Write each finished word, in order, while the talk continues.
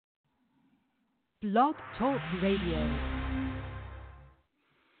Blog Talk Radio.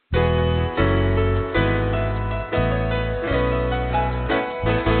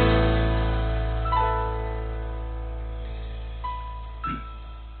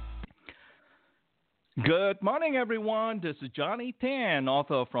 Good morning, everyone. This is Johnny Tan,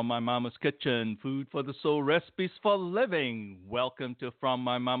 author From My Mama's Kitchen, Food for the Soul, Recipes for Living. Welcome to From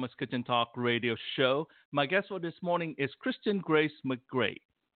My Mama's Kitchen Talk radio show. My guest for this morning is Kristin Grayce McGary.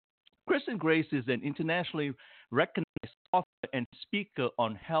 Kristin Grayce is an internationally recognized author and speaker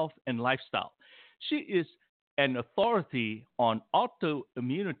on health and lifestyle. She is an authority on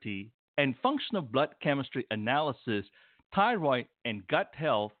autoimmunity and functional blood chemistry analysis, thyroid and gut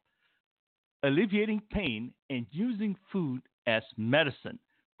health, alleviating pain, and using food as medicine.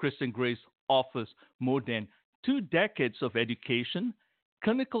 Kristin Grayce offers more than 2 decades of education,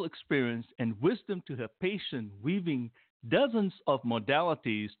 clinical experience, and wisdom to her patients, weaving dozens of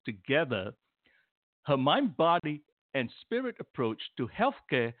modalities together. Her mind, body, and spirit approach to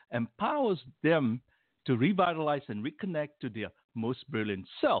healthcare empowers them to revitalize and reconnect to their most brilliant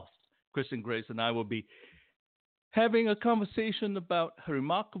self. Kristin Grayce and I will be having a conversation about her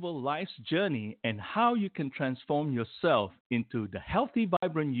remarkable life's journey and how you can transform yourself into the healthy,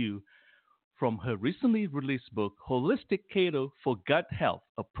 vibrant you from her recently released book, Holistic Keto for Gut Health,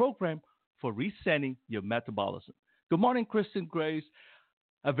 a program for resetting your metabolism. Good morning, Kristin Grayce.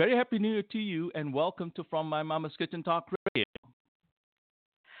 A very happy New Year to you, and welcome to From My Mama's Kitchen Talk Radio.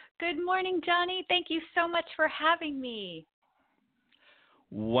 Good morning, Johnny. Thank you so much for having me.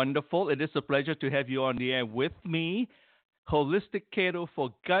 Wonderful. It is a pleasure to have you on the air with me. Holistic Keto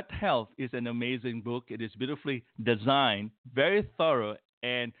for Gut Health is an amazing book. It is beautifully designed, very thorough,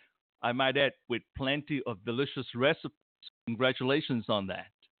 and I might add, with plenty of delicious recipes. Congratulations on that.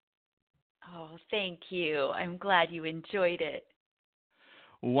 Oh, thank you. I'm glad you enjoyed it.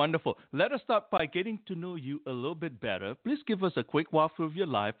 Wonderful. Let us start by getting to know you a little bit better. Please give us a quick walkthrough of your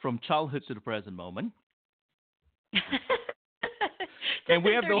life from childhood to the present moment. And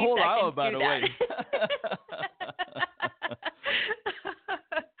we have the whole hour, by the way.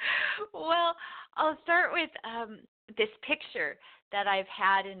 Well, I'll start with this picture that I've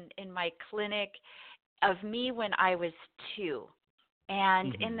had in my clinic of me when I was 2.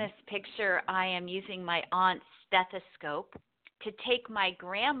 And in this picture, I am using my aunt's stethoscope to take my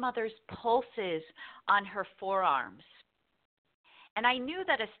grandmother's pulses on her forearms. And I knew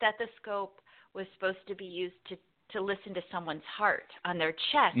that a stethoscope was supposed to be used to listen to someone's heart on their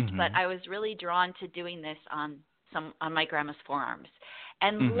chest, but I was really drawn to doing this on my grandma's forearms.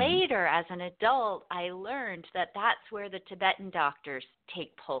 And later, as an adult, I learned that that's where the Tibetan doctors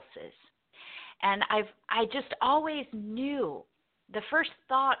take pulses. And I just always knew, the first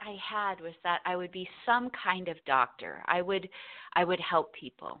thought I had was that I would be some kind of doctor. I would help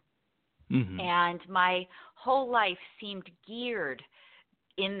people. And my whole life seemed geared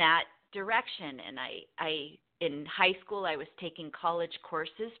in that direction. And I in high school, I was taking college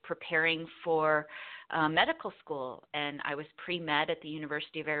courses preparing for medical school, and I was pre-med at the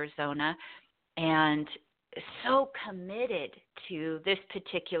University of Arizona, and so committed to this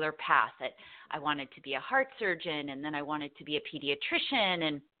particular path that I wanted to be a heart surgeon, and then I wanted to be a pediatrician,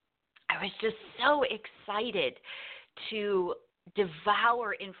 and I was just so excited to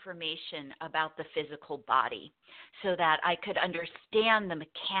devour information about the physical body so that I could understand the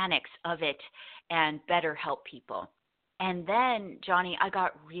mechanics of it and better help people. And then, Johnny, I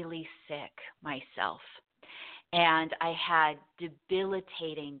got really sick myself, and I had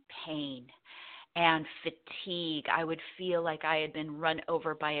debilitating pain and fatigue. I would feel like I had been run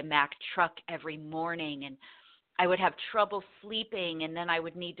over by a Mack truck every morning, and I would have trouble sleeping, and then I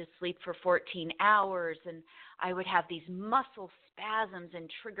would need to sleep for 14 hours, and I would have these muscle spasms and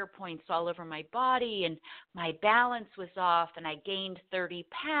trigger points all over my body, and my balance was off, and I gained 30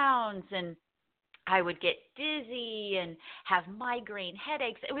 pounds, and I would get dizzy and have migraine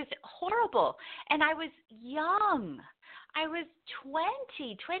headaches. It was horrible, and I was young. I was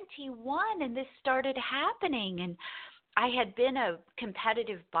 20, 21, and this started happening, and I had been a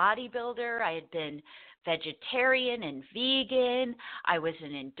competitive bodybuilder. I had been vegetarian and vegan. I was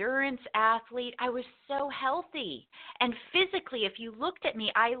an endurance athlete. I was so healthy. And physically, if you looked at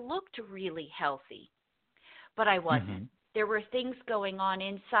me, I looked really healthy, but I wasn't. There were things going on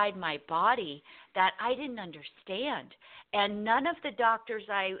inside my body that I didn't understand. And none of the doctors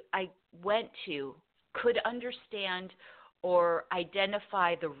I went to could understand or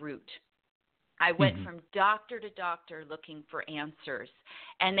identify the root. I went from doctor to doctor looking for answers,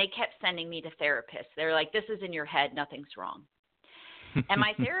 and they kept sending me to therapists. They're like, this is in your head, nothing's wrong. And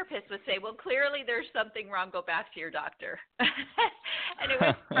my therapist would say, well, clearly there's something wrong. Go back to your doctor. And it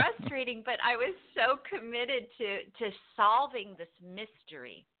was frustrating. frustrating, but I was so committed to solving this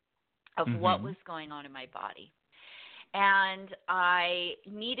mystery of what was going on in my body. And I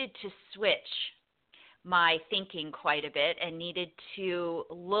needed to switch my thinking quite a bit and needed to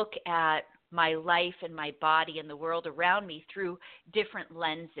look at my life and my body and the world around me through different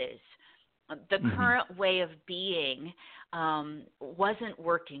lenses. The current way of being wasn't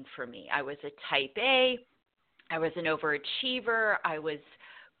working for me. I was a type A. I was an overachiever. I was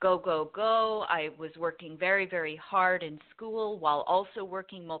go, go, go. I was working very, very hard in school while also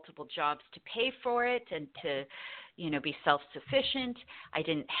working multiple jobs to pay for it and to, be self-sufficient. I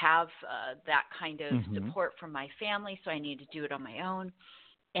didn't have that kind of support from my family, so I needed to do it on my own.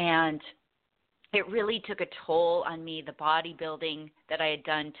 And it really took a toll on me. The bodybuilding that I had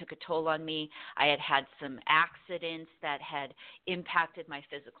done took a toll on me. I had had some accidents that had impacted my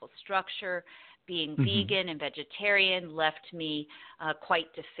physical structure. Being vegan and vegetarian left me quite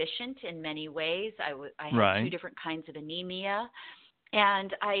deficient in many ways. I had 2 different kinds of anemia.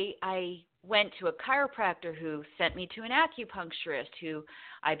 And I went to a chiropractor who sent me to an acupuncturist who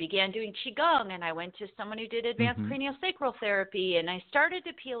I began doing Qigong, and I went to someone who did advanced craniosacral therapy, and I started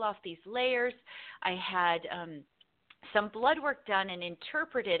to peel off these layers. I had some blood work done and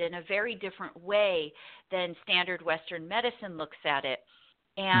interpreted in a very different way than standard Western medicine looks at it.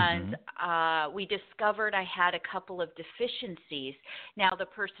 And we discovered I had a couple of deficiencies. Now, the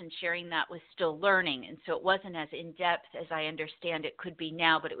person sharing that was still learning, and so it wasn't as in-depth as I understand it could be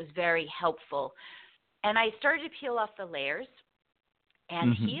now, but it was very helpful. And I started to peel off the layers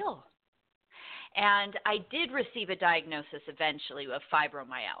and heal. And I did receive a diagnosis eventually of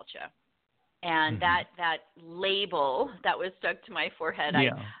fibromyalgia. And that label that was stuck to my forehead,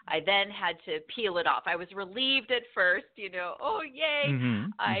 I then had to peel it off. I was relieved at first, oh,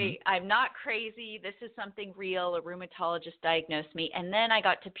 yay, I'm not crazy. This is something real. A rheumatologist diagnosed me. And then I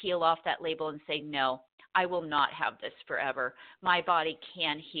got to peel off that label and say, no, I will not have this forever. My body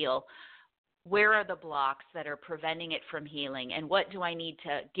can heal. Where are the blocks that are preventing it from healing? And what do I need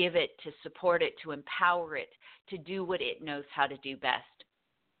to give it to support it, to empower it, to do what it knows how to do best?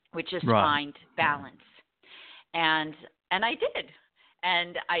 Which is find balance. And I did.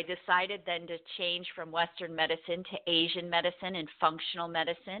 And I decided then to change from Western medicine to Asian medicine and functional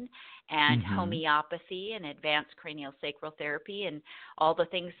medicine and homeopathy and advanced craniosacral therapy and all the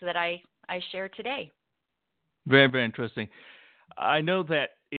things that I share today. Very, very interesting. I know that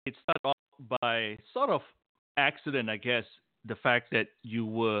it started off by sort of accident, I guess, the fact that you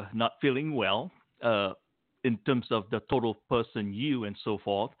were not feeling well, in terms of the total person you and so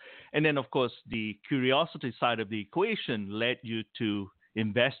forth. And then, of course, the curiosity side of the equation led you to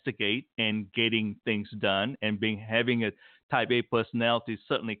investigate and getting things done, and having a type A personality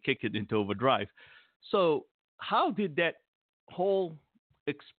certainly kick it into overdrive. So how did that whole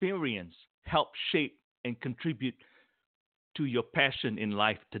experience help shape and contribute to your passion in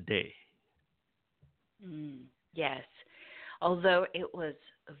life today? Yes. Although it was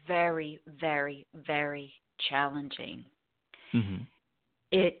very, very, very challenging.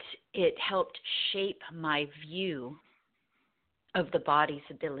 It helped shape my view of the body's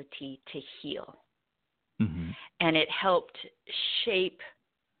ability to heal. And it helped shape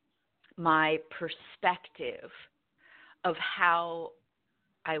my perspective of how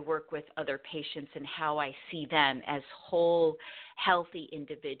I work with other patients and how I see them as whole, healthy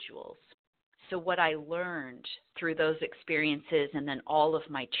individuals. So what I learned through those experiences and then all of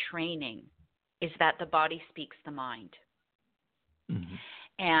my training is that the body speaks the mind.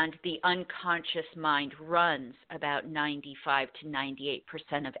 And the unconscious mind runs about 95 to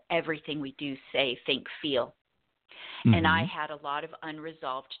 98% of everything we do, say, think, feel. And I had a lot of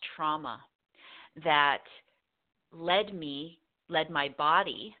unresolved trauma that led my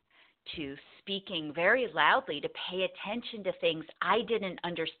body to speaking very loudly to pay attention to things I didn't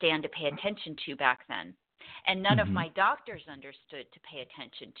understand to pay attention to back then. And none of my doctors understood to pay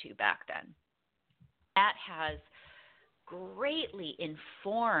attention to back then. That has greatly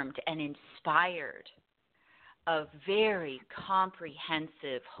informed and inspired a very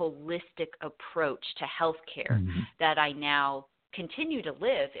comprehensive, holistic approach to healthcare that I now continue to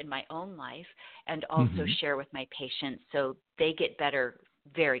live in my own life and also share with my patients so they get better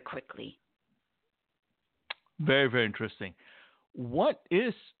very quickly. Very, very interesting. What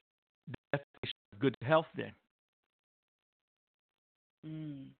is the definition of good health then?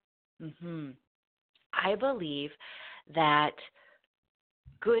 I believe that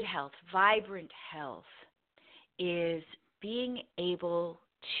good health, vibrant health, is being able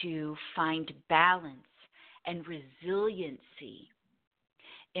to find balance and resiliency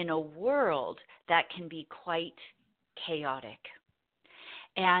in a world that can be quite chaotic.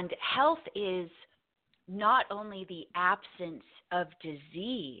 And health is not only the absence of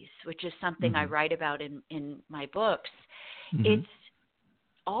disease, which is something I write about in my books, it's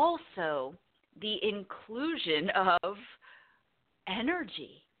also the inclusion of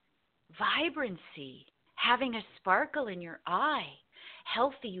energy, vibrancy, having a sparkle in your eye,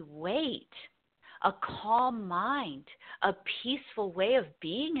 healthy weight, a calm mind, a peaceful way of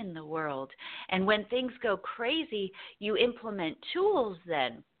being in the world. And when things go crazy, you implement tools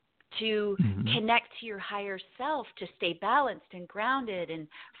then to connect to your higher self, to stay balanced and grounded and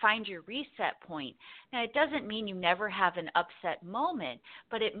find your reset point. Now, it doesn't mean you never have an upset moment,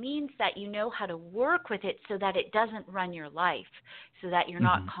 but it means that you know how to work with it so that it doesn't run your life, so that you're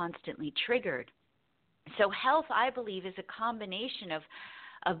not constantly triggered. So health, I believe, is a combination of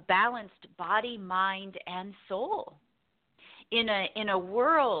balanced body, mind, and soul. In a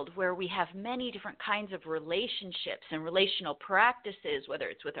world where we have many different kinds of relationships and relational practices, whether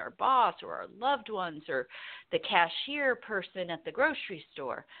it's with our boss or our loved ones or the cashier person at the grocery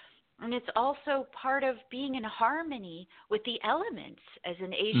store, and it's also part of being in harmony with the elements, as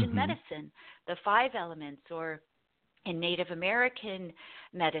in Asian medicine, the 5 elements, or in Native American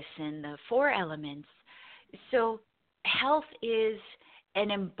medicine, the 4 elements. So health is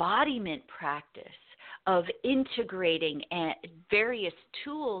an embodiment practice of integrating various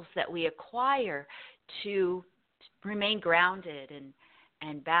tools that we acquire to remain grounded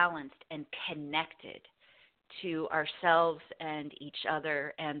and balanced and connected to ourselves and each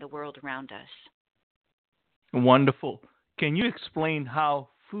other and the world around us. Wonderful. Can you explain how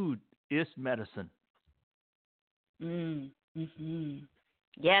food is medicine? Yes,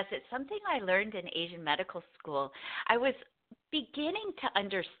 it's something I learned in Asian medical school. I was beginning to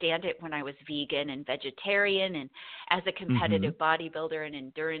understand it when I was vegan and vegetarian, and as a competitive bodybuilder and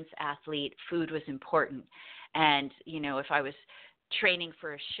endurance athlete, food was important. And, you know, if I was training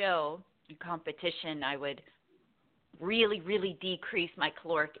for a show, a competition, I would really, really decrease my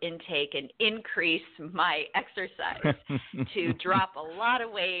caloric intake and increase my exercise to drop a lot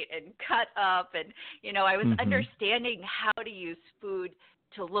of weight and cut up. And, you know, I was understanding how to use food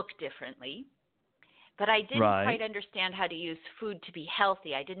to look differently. But I didn't quite understand how to use food to be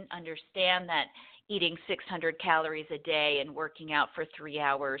healthy. I didn't understand that eating 600 calories a day and working out for 3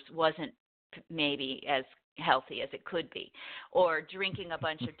 hours wasn't maybe as healthy as it could be. Or drinking a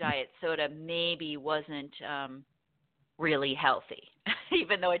bunch of diet soda maybe wasn't really healthy,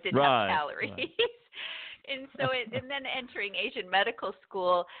 even though it didn't have calories. And so, and then entering Asian medical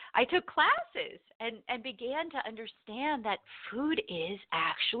school, I took classes and began to understand that food is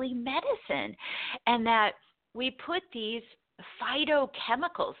actually medicine, and that we put these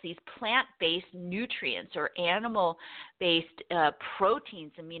phytochemicals, these plant-based nutrients or animal-based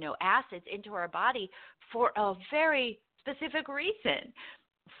proteins, amino acids into our body for a very specific reason,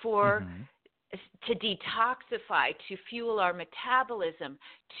 to detoxify, to fuel our metabolism,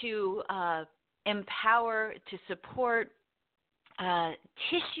 to empower, to support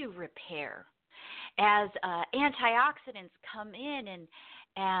tissue repair, as antioxidants come in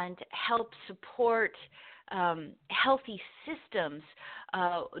and help support healthy systems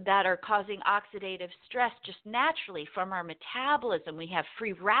that are causing oxidative stress just naturally from our metabolism. We have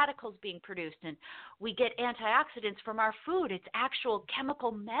free radicals being produced, and we get antioxidants from our food. It's actual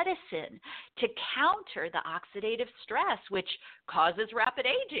chemical medicine to counter the oxidative stress, which causes rapid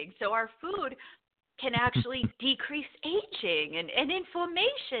aging. So our food can actually decrease aging and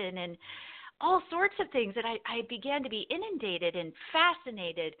inflammation and all sorts of things. And I began to be inundated and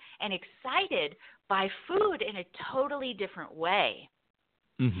fascinated and excited by food in a totally different way.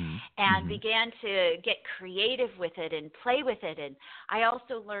 And began to get creative with it and play with it. And I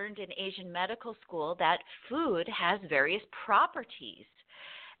also learned in Asian medical school that food has various properties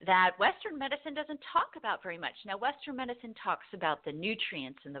that Western medicine doesn't talk about very much. Now, Western medicine talks about the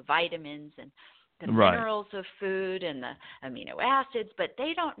nutrients and the vitamins and the minerals of food and the amino acids, but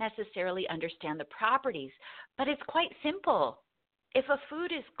they don't necessarily understand the properties. But it's quite simple. If a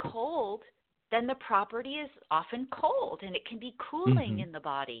food is cold, then the property is often cold, and it can be cooling in the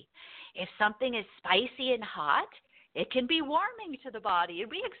body. If something is spicy and hot, it can be warming to the body. And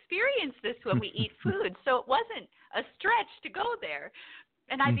we experience this when we eat food, so it wasn't a stretch to go there.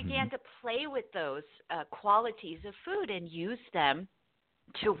 And I began to play with those qualities of food and use them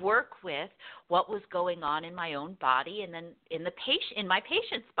to work with what was going on in my own body and then in my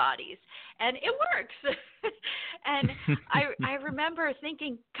patients' bodies, and it works. And I remember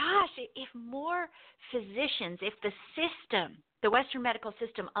thinking, gosh, if more physicians, if the system, the Western medical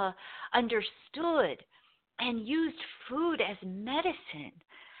system, understood and used food as medicine,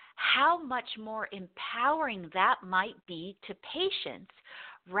 how much more empowering that might be to patients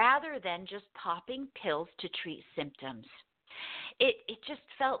rather than just popping pills to treat symptoms. It just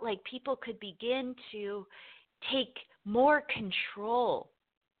felt like people could begin to take more control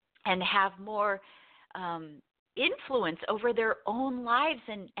and have more influence over their own lives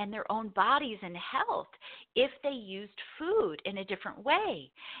and their own bodies and health if they used food in a different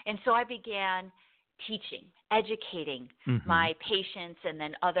way. And so I began teaching, educating my patients and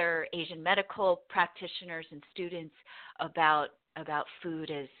then other Asian medical practitioners and students about food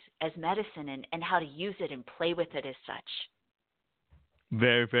as medicine and how to use it and play with it as such.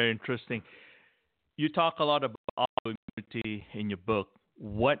 Very, very interesting. You talk a lot about autoimmunity in your book.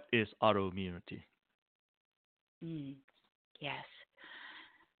 What is autoimmunity? Yes.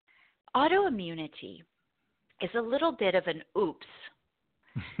 Autoimmunity is a little bit of an oops,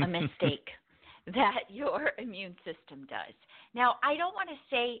 a mistake that your immune system does. Now, I don't want to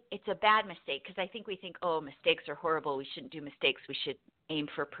say it's a bad mistake because I think we think, oh, mistakes are horrible. We shouldn't do mistakes. We should aim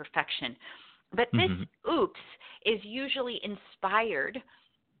for perfection. But this oops is usually inspired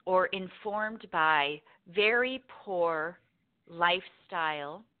or informed by very poor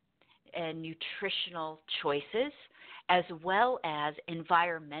lifestyle and nutritional choices, as well as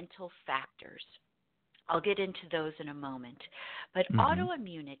environmental factors. I'll get into those in a moment. But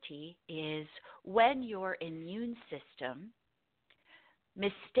autoimmunity is when your immune system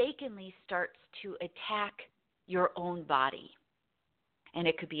mistakenly starts to attack your own body. And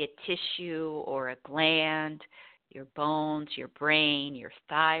it could be a tissue or a gland, your bones, your brain, your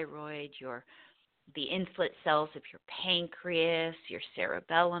thyroid, the inflant cells of your pancreas, your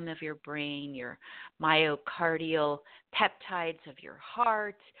cerebellum of your brain, your myocardial peptides of your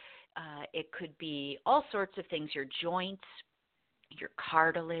heart. It could be all sorts of things, your joints, your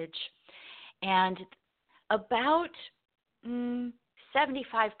cartilage. And about 75%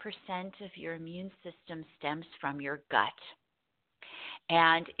 of your immune system stems from your gut.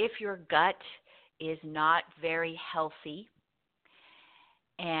 And if your gut is not very healthy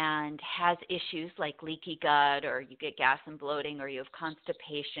and has issues like leaky gut, or you get gas and bloating, or you have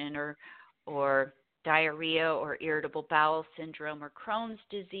constipation or diarrhea or irritable bowel syndrome or Crohn's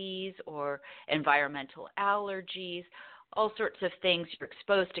disease or environmental allergies, all sorts of things, you're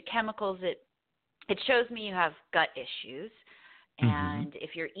exposed to chemicals, it shows me you have gut issues. And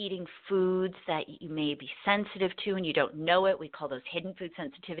if you're eating foods that you may be sensitive to and you don't know it, we call those hidden food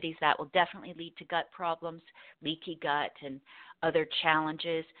sensitivities. That will definitely lead to gut problems, leaky gut, and other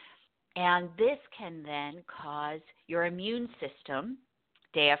challenges. And this can then cause your immune system,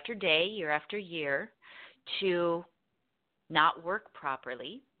 day after day, year after year, to not work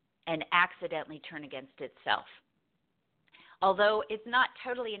properly and accidentally turn against itself. Although it's not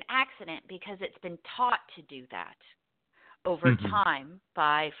totally an accident because it's been taught to do that over time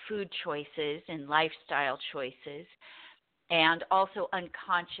by food choices and lifestyle choices, and also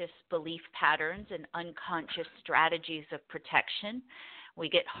unconscious belief patterns and unconscious strategies of protection. We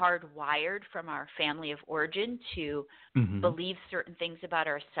get hardwired from our family of origin to believe certain things about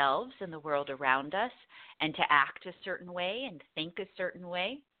ourselves and the world around us, and to act a certain way and think a certain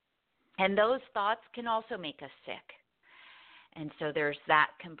way. And those thoughts can also make us sick. And so there's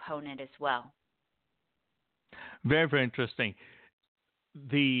that component as well. Very, very interesting.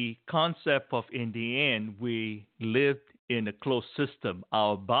 The concept of, in the end, we live in a closed system.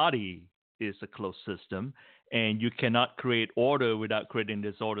 Our body is a closed system, and you cannot create order without creating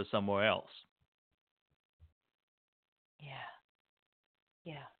disorder somewhere else.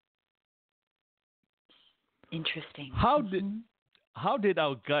 Yeah. Interesting. How did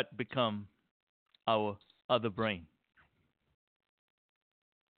our gut become our other brain?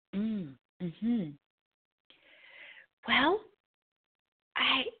 Well,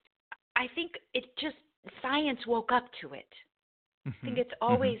 I think it just, science woke up to it. I think it's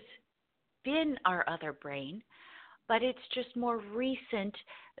always been our other brain, but it's just more recent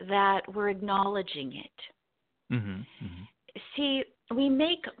that we're acknowledging it. See, we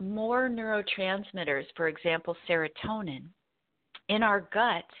make more neurotransmitters, for example, serotonin, in our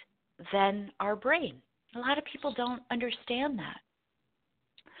gut than our brain. A lot of people don't understand that.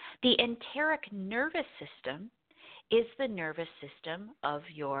 The enteric nervous system is the nervous system of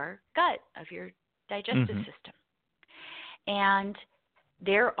your gut, of your digestive system. And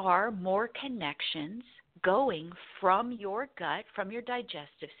there are more connections going from your gut, from your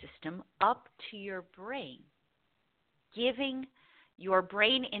digestive system, up to your brain, giving your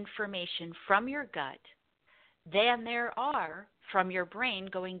brain information from your gut than there are from your brain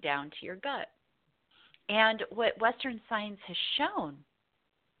going down to your gut. And what Western science has shown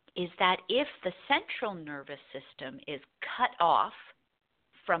is that if the central nervous system is cut off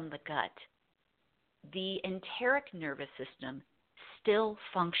from the gut, the enteric nervous system still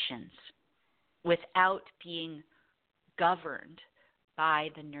functions without being governed by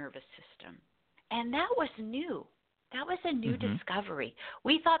the nervous system. And that was new. That was a new discovery.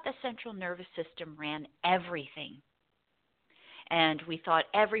 We thought the central nervous system ran everything. And we thought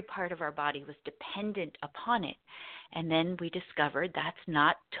every part of our body was dependent upon it. And then we discovered that's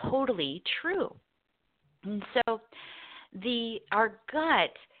not totally true. And so our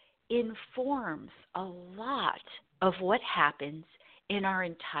gut informs a lot of what happens in our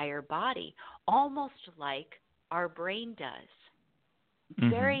entire body, almost like our brain does.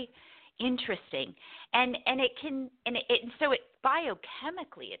 Very interesting. And so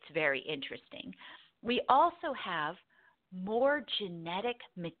biochemically it's very interesting. We also have more genetic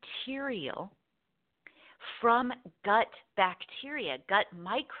material from gut bacteria, gut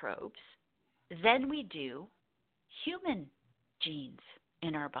microbes, than we do human genes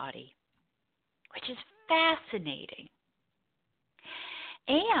in our body, which is fascinating.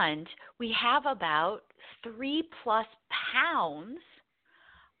 And we have about 3+ pounds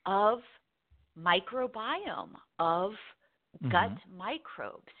of microbiome, of gut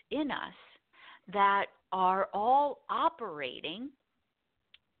microbes in us that are all operating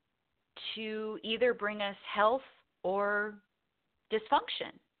to either bring us health or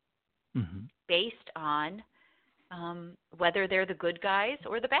dysfunction based on whether they're the good guys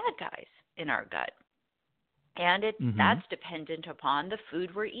or the bad guys in our gut. And that's dependent upon the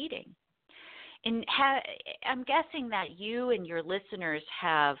food we're eating. And I'm guessing that you and your listeners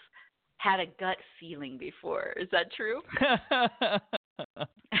have had a gut feeling before. Is that true?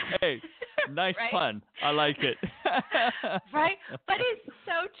 Hey, nice pun. I like it. Right? But it's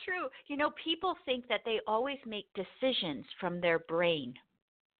so true. You know, people think that they always make decisions from their brain.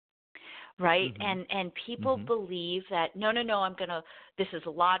 Right? And people believe that, no, this is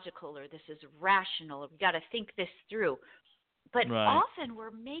logical or this is rational or we got to think this through. But often we're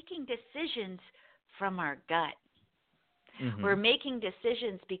making decisions from our gut. We're making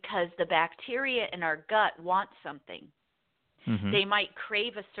decisions because the bacteria in our gut want something. They might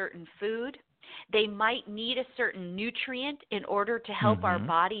crave a certain food. They might need a certain nutrient in order to help our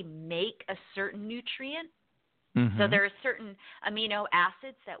body make a certain nutrient. So there are certain amino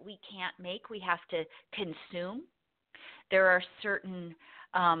acids that we can't make, we have to consume. There are certain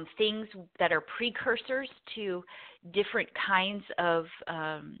things that are precursors to different kinds of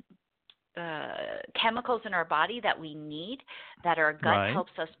chemicals in our body that we need, that our gut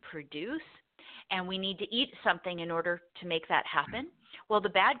helps us produce, and we need to eat something in order to make that happen. Well, the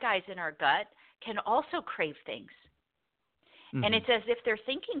bad guys in our gut can also crave things. And it's as if they're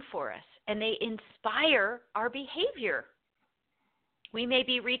thinking for us, and they inspire our behavior. We may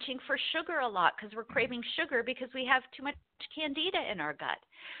be reaching for sugar a lot because we're craving sugar because we have too much candida in our gut.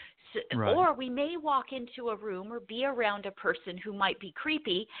 So, or we may walk into a room or be around a person who might be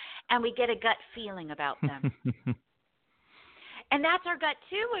creepy, and we get a gut feeling about them. And that's our gut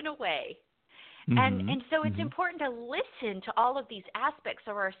too, in a way. And so it's important to listen to all of these aspects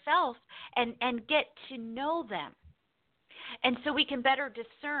of ourselves and get to know them. And so we can better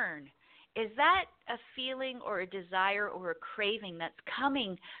discern, is that a feeling or a desire or a craving that's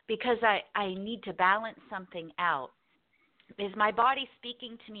coming because I need to balance something out? Is my body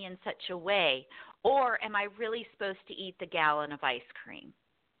speaking to me in such a way, or am I really supposed to eat the gallon of ice cream?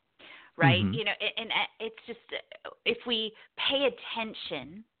 Right? You know, and it's just, if we pay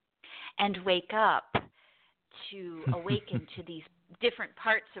attention and wake up to awaken to these different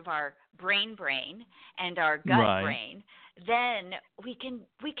parts of our brain and our gut brain, then we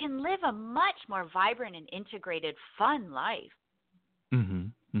can live a much more vibrant and integrated, fun life.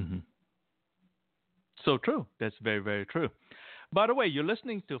 So true. That's very, very true. By the way, you're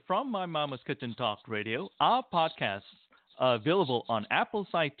listening to From My Mama's Kitchen Talk Radio. Our podcasts are available on Apple's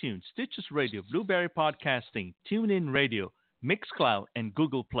iTunes, Stitches Radio, Blueberry Podcasting, TuneIn Radio, Mixcloud, and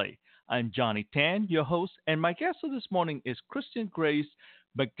Google Play. I'm Johnny Tan, your host, and my guest for this morning is Kristin Grayce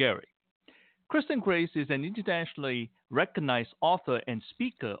McGary. Kristin Grayce is an internationally recognized author and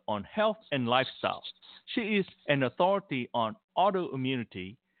speaker on health and lifestyle. She is an authority on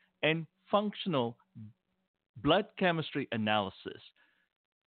autoimmunity and functional blood chemistry analysis,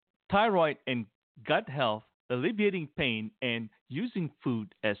 thyroid and gut health, alleviating pain, and using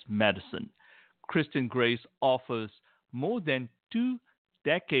food as medicine. Kristin Grayce offers more than 2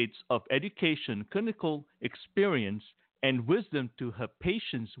 decades of education, clinical experience, and wisdom to her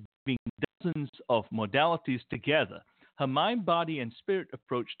patients, weaving dozens of modalities together. Her mind, body, and spirit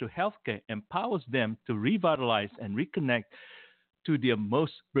approach to healthcare empowers them to revitalize and reconnect to their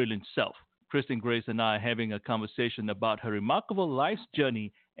most brilliant self. Kristin Grayce and I are having a conversation about her remarkable life's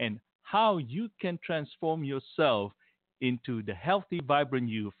journey and how you can transform yourself into the healthy, vibrant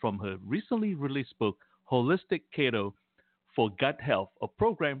you from her recently released book, Holistic Keto for Gut Health, a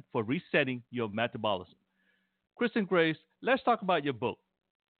program for resetting your metabolism. Kristin Grayce, let's talk about your book.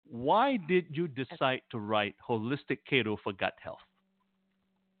 Why did you decide to write Holistic Keto for Gut Health?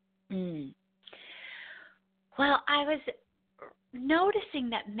 Well, I was noticing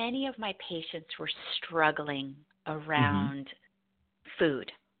that many of my patients were struggling around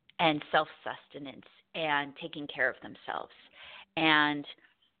food and self-sustenance and taking care of themselves. And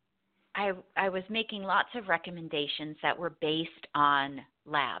I was making lots of recommendations that were based on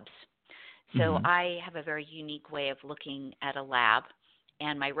labs. So I have a very unique way of looking at a lab,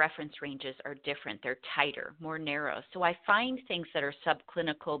 and my reference ranges are different. They're tighter, more narrow. So I find things that are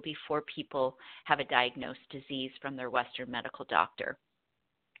subclinical before people have a diagnosed disease from their Western medical doctor.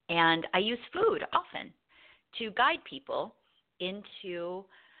 And I use food often to guide people into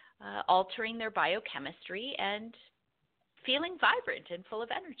altering their biochemistry and feeling vibrant and full of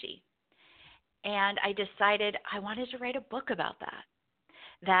energy. And I decided I wanted to write a book about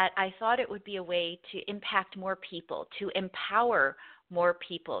that I thought it would be a way to impact more people, to empower more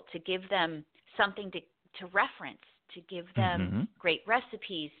people, to give them something to reference, to give them great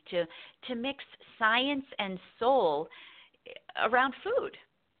recipes, to mix science and soul around food.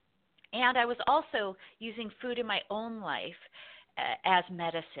 And I was also using food in my own life as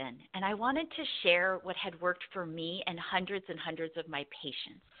medicine. And I wanted to share what had worked for me and hundreds of my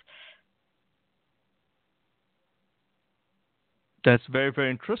patients. That's very,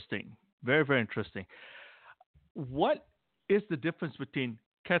 very interesting. Very, very interesting. What is the difference between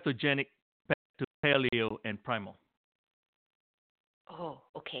ketogenic, paleo, and primal? Oh,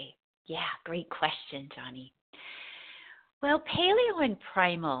 okay. Yeah, great question, Johnny. Well, paleo and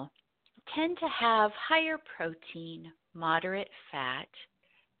primal tend to have higher protein, moderate fat,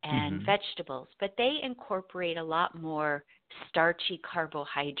 and vegetables, but they incorporate a lot more starchy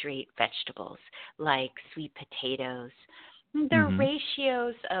carbohydrate vegetables like sweet potatoes. Their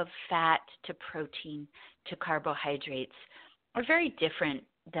ratios of fat to protein to carbohydrates are very different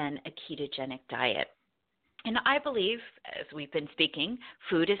than a ketogenic diet. And I believe, as we've been speaking,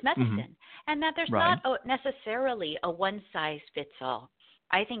 food is medicine, and that there's not necessarily a one-size-fits-all.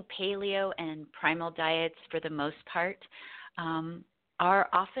 I think paleo and primal diets, for the most part, are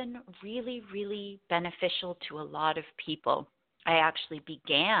often really, really beneficial to a lot of people. I actually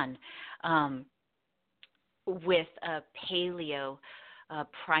began with a paleo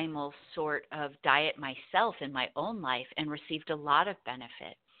primal sort of diet myself in my own life and received a lot of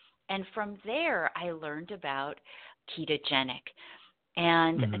benefit. And from there, I learned about ketogenic.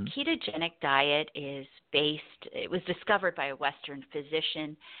 And a ketogenic diet is it was discovered by a Western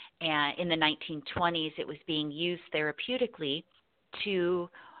physician, and in the 1920s, it was being used therapeutically to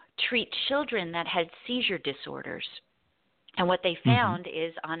treat children that had seizure disorders. And what they found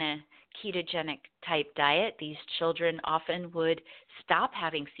is on a ketogenic type diet, these children often would stop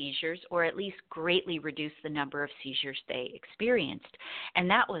having seizures or at least greatly reduce the number of seizures they experienced. And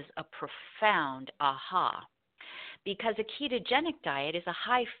that was a profound aha, because a ketogenic diet is a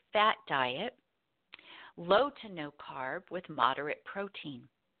high-fat diet, low to no carb with moderate protein.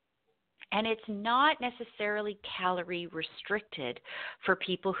 And it's not necessarily calorie restricted for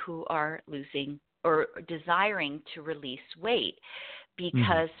people who are losing or desiring to release weight,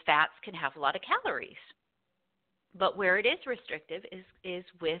 because fats can have a lot of calories. But where it is restrictive is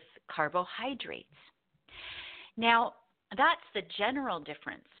with carbohydrates. Now, that's the general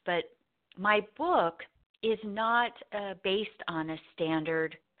difference, but my book is not based on a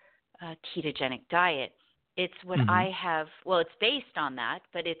standard ketogenic diet. It's what I have, well, it's based on that,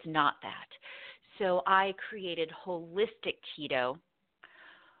 but it's not that. So I created Holistic Keto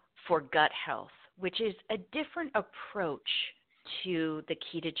for Gut Health, which is a different approach to the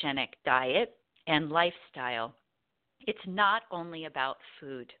ketogenic diet and lifestyle. It's not only about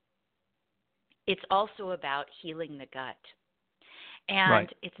food. It's also about healing the gut. And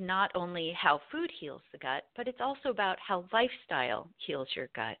it's not only how food heals the gut, but it's also about how lifestyle heals your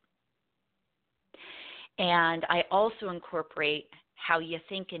gut. And I also incorporate how you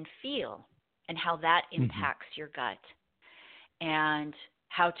think and feel and how that impacts your gut and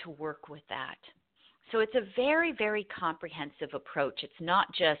how to work with that. So it's a very, very comprehensive approach. It's not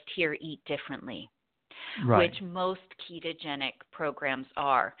just here, eat differently, which most ketogenic programs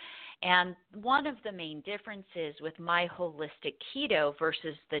are. And one of the main differences with my Holistic Keto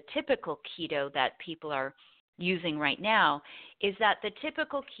versus the typical keto that people are using right now is that the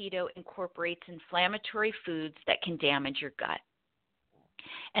typical keto incorporates inflammatory foods that can damage your gut.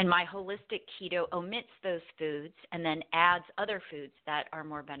 And my holistic keto omits those foods and then adds other foods that are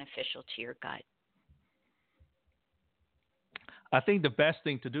more beneficial to your gut. I think the best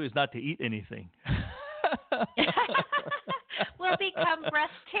thing to do is not to eat anything. We'll become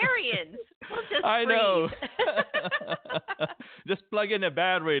breastarians. We'll just I breathe. know. Just plug in a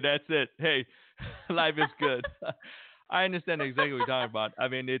battery. That's it. Hey, life is good. I understand exactly what you're talking about. I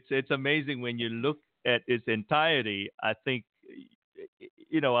mean, it's amazing when you look at its entirety. I think,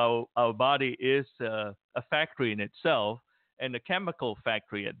 our body is a factory in itself, and a chemical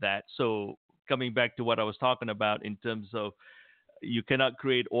factory at that. So coming back to what I was talking about in terms of you cannot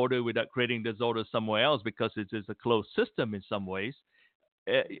create order without creating disorder somewhere else, because it is a closed system in some ways.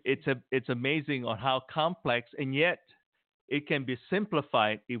 It's amazing on how complex, and yet it can be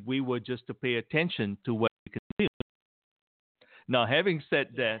simplified if we were just to pay attention to what we consume. Now, having said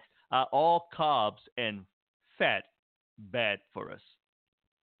that, are all carbs and fat bad for us?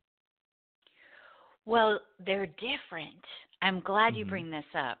 Well, they're different. I'm glad you bring this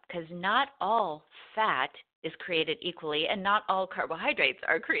up, because not all fat is created equally, and not all carbohydrates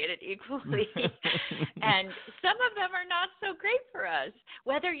are created equally. And some of them are not so great for us.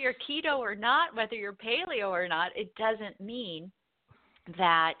 Whether you're keto or not, whether you're paleo or not, it doesn't mean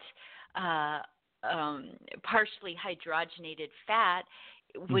that partially hydrogenated fat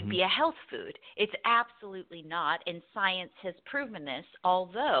would be a health food. It's absolutely not, and science has proven this,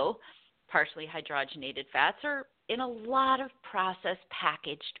 although partially hydrogenated fats are in a lot of processed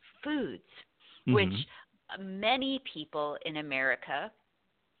packaged foods, which many people in America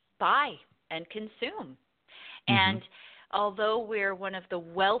buy and consume. And although we're one of the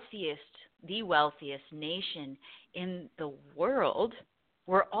wealthiest nation in the world,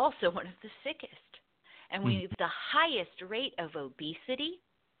 we're also one of the sickest. And we have the highest rate of obesity,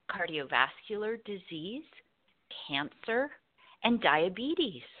 cardiovascular disease, cancer, and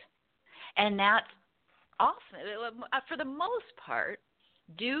diabetes. And that's often, for the most part,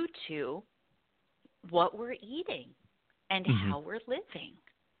 due to what we're eating and how we're living.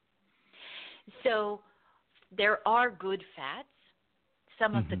 So there are good fats.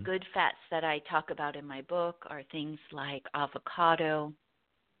 Some of the good fats that I talk about in my book are things like avocado,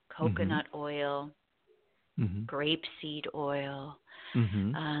 coconut oil, grapeseed oil.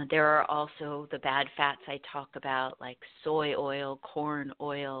 There are also the bad fats I talk about, like soy oil, corn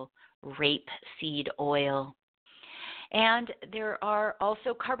oil, rapeseed oil. And there are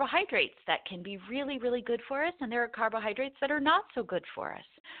also carbohydrates that can be really, really good for us, and there are carbohydrates that are not so good for us.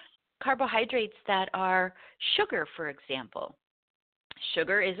 Carbohydrates that are sugar, for example.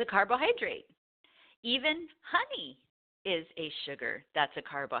 Sugar is a carbohydrate. Even honey is a sugar that's a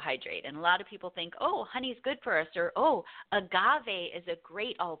carbohydrate. And a lot of people think, oh, honey's good for us, or, oh, agave is a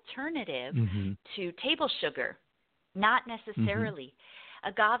great alternative to table sugar. Not necessarily.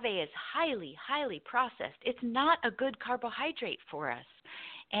 Agave is highly, highly processed. It's not a good carbohydrate for us.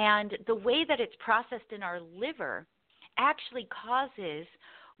 And the way that it's processed in our liver actually causes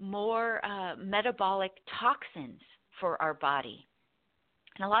more metabolic toxins for our body.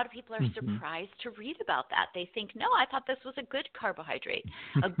 And a lot of people are surprised to read about that. They think, no, I thought this was a good carbohydrate,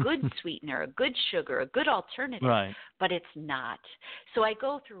 a good sweetener, a good sugar, a good alternative, but it's not. So I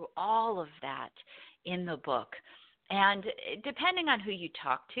go through all of that in the book. And depending on who you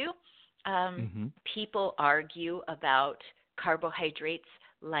talk to, people argue about carbohydrates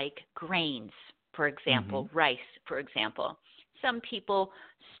like grains, for example, rice, for example. Some people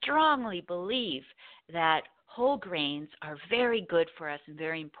strongly believe that whole grains are very good for us and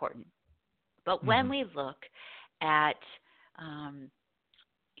very important. But when we look at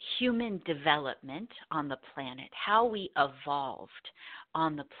human development on the planet, how we evolved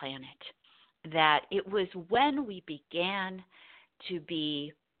on the planet, that it was when we began to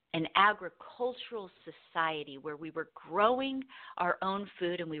be an agricultural society where we were growing our own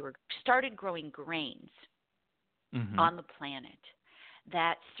food and we started growing grains on the planet,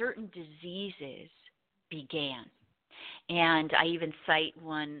 that certain diseases began. And I even cite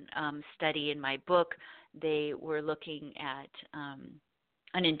one study in my book. They were looking at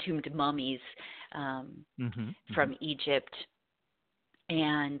unentombed mummies from Egypt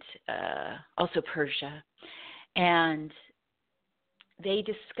and also Persia. And they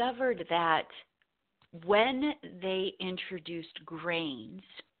discovered that when they introduced grains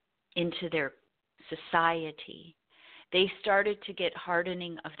into their society, they started to get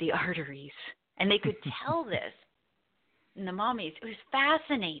hardening of the arteries. And they could tell this in the mummies. It was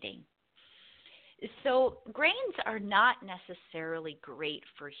fascinating. So grains are not necessarily great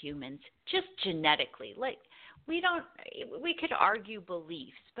for humans, just genetically. Like we could argue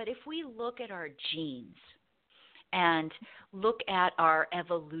beliefs, but if we look at our genes and look at our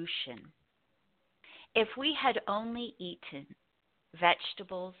evolution. If we had only eaten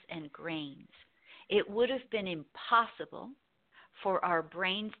vegetables and grains, it would have been impossible for our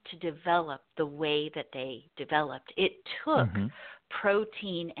brains to develop the way that they developed. It took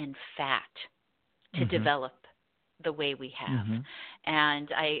protein and fat to develop the way we have. And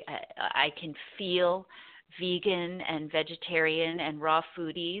I can feel vegan and vegetarian and raw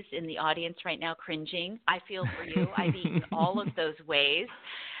foodies in the audience right now cringing. I feel for you. I've eaten all of those ways.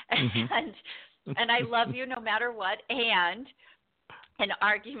 And I love you no matter what. And an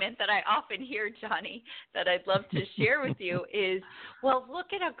argument that I often hear, Johnny, that I'd love to share with you is, well, look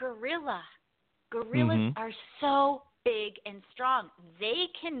at a gorilla. Gorillas are so big and strong. They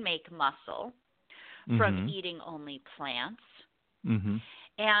can make muscle from eating only plants.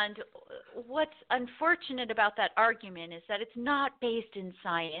 And what's unfortunate about that argument is that it's not based in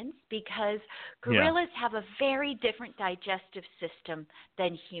science, because gorillas have a very different digestive system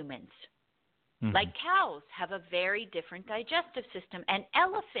than humans. Like cows have a very different digestive system, and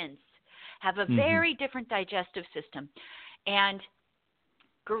elephants have a very different digestive system. And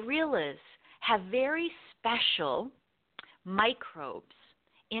gorillas have very special microbes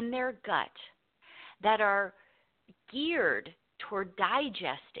in their gut that are geared toward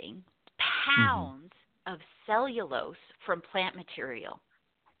digesting pounds of cellulose from plant material.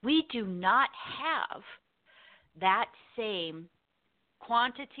 We do not have that same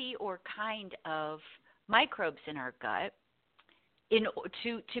quantity or kind of microbes in our gut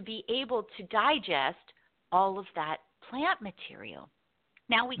to be able to digest all of that plant material.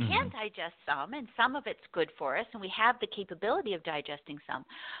 Now, we can digest some, and some of it's good for us, and we have the capability of digesting some,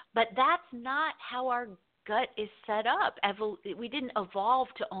 but that's not how our gut is set up. We didn't evolve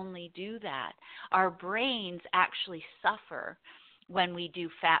to only do that. Our brains actually suffer when we do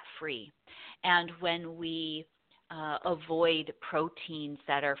fat-free and when we avoid proteins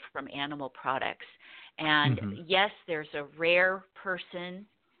that are from animal products. And yes, there's a rare person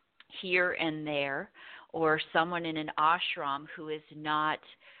here and there, or someone in an ashram who is not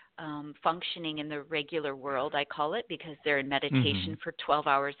functioning in the regular world, I call it, because they're in meditation for 12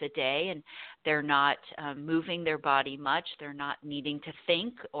 hours a day, and they're not moving their body much. They're not needing to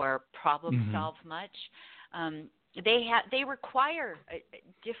think or problem solve much. They require a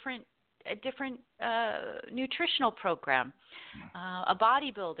different nutritional program. A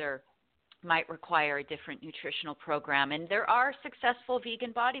bodybuilder might require a different nutritional program, and there are successful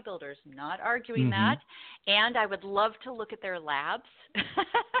vegan bodybuilders, not arguing that, and I would love to look at their labs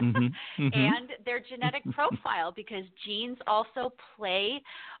and their genetic profile, because genes also play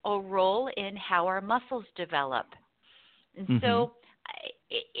a role in how our muscles develop. And so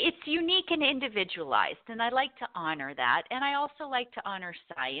it's unique and individualized, and I like to honor that. And I also like to honor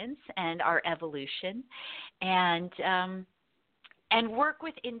science and our evolution, and work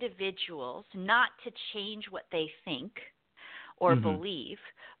with individuals not to change what they think or believe,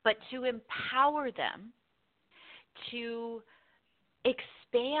 but to empower them to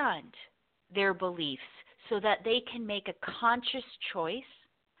expand their beliefs so that they can make a conscious choice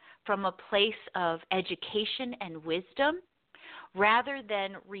from a place of education and wisdom, rather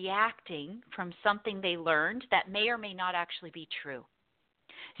than reacting from something they learned that may or may not actually be true.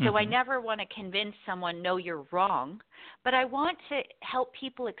 So I never want to convince someone, no, you're wrong, but I want to help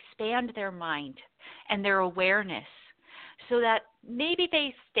people expand their mind and their awareness so that maybe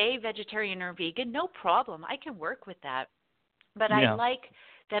they stay vegetarian or vegan, no problem. I can work with that. But I like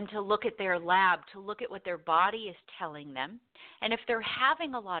them to look at their lab, to look at what their body is telling them. And if they're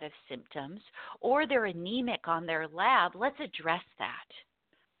having a lot of symptoms or they're anemic on their lab, let's address that.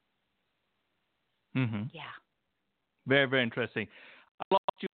 Yeah. Very, very interesting. I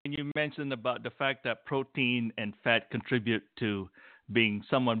lost you when you mentioned about the fact that protein and fat contribute to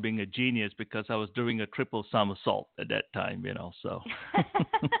someone being a genius, because I was doing a triple somersault at that time, so.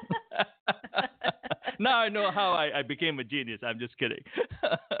 Now I know how I became a genius. I'm just kidding.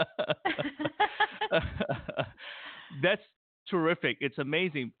 That's terrific. It's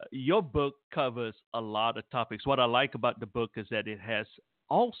amazing. Your book covers a lot of topics. What I like about the book is that it has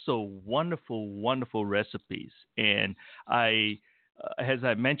also wonderful, wonderful recipes. And as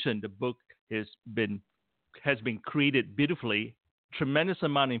I mentioned, the book has been created beautifully. Tremendous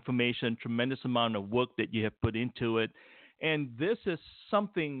amount of information, tremendous amount of work that you have put into it. And this is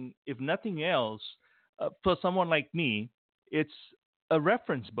something, if nothing else, for someone like me, it's a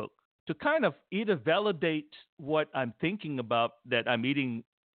reference book to kind of either validate what I'm thinking about, that I'm eating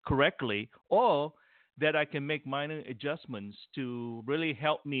correctly, or that I can make minor adjustments to really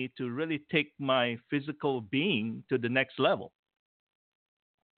help me to really take my physical being to the next level.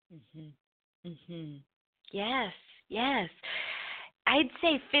 Yes, yes. I'd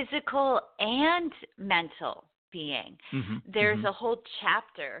say physical and mental being. There's a whole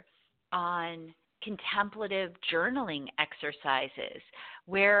chapter on contemplative journaling exercises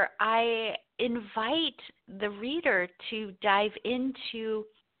where I invite the reader to dive into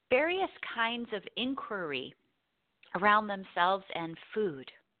various kinds of inquiry around themselves and food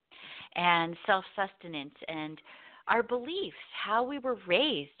and self-sustenance and our beliefs, how we were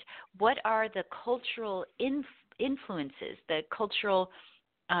raised, what are the cultural influences, the cultural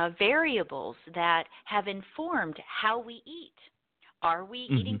variables that have informed how we eat. Are we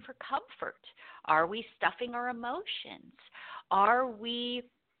eating for comfort? Are we stuffing our emotions? Are we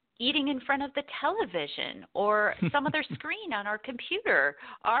eating in front of the television or some other screen on our computer?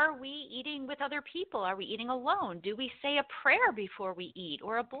 Are we eating with other people? Are we eating alone? Do we say a prayer before we eat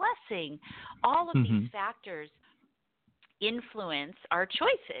or a blessing? All of these factors influence our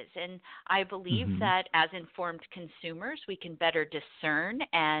choices. And I believe that as informed consumers, we can better discern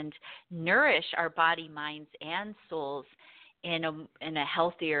and nourish our body, minds, and souls in a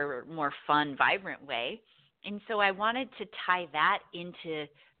healthier, more fun, vibrant way. And so I wanted to tie that into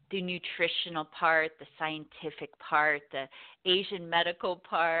the nutritional part, the scientific part, the Asian medical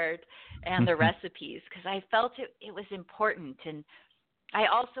part, and the recipes, because I felt it was important. And I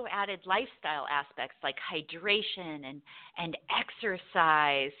also added lifestyle aspects like hydration and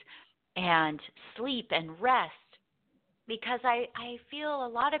exercise and sleep and rest, because I feel a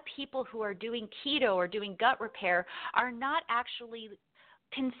lot of people who are doing keto or doing gut repair are not actually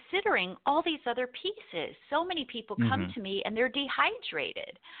considering all these other pieces. So many people come to me and they're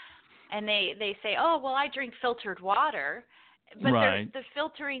dehydrated. And they say, oh, well, I drink filtered water. But the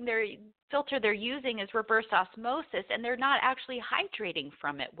filter they're using is reverse osmosis, and they're not actually hydrating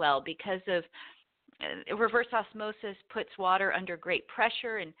from it well because of reverse osmosis puts water under great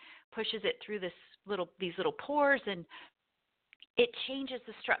pressure and pushes it through these little pores, and it changes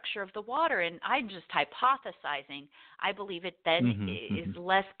the structure of the water. And I'm just hypothesizing. I believe it then is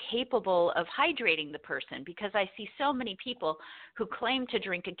less capable of hydrating the person, because I see so many people who claim to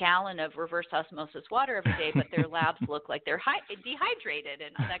drink a gallon of reverse osmosis water every day, but their labs look like they're dehydrated,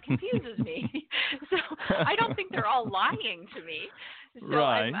 and that confuses me. So I don't think they're all lying to me. So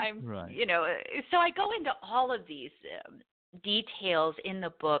I'm so I go into all of these details in the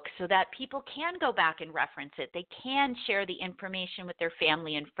book so that people can go back and reference it. They can share the information with their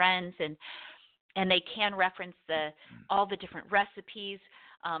family and friends, and they can reference all the different recipes.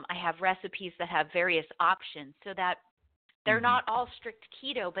 I have recipes that have various options so that they're not all strict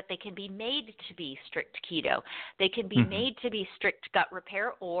keto, but they can be made to be strict keto. They can be made to be strict gut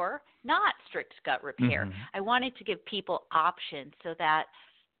repair or not strict gut repair. I wanted to give people options so that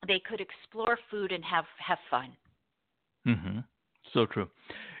they could explore food and have fun. So true.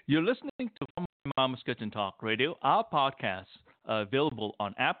 You're listening to From My Mama's Kitchen Talk Radio. Our podcasts are available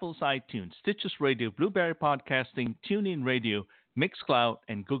on Apple's iTunes, Stitches Radio, Blueberry Podcasting, TuneIn Radio, Mixcloud,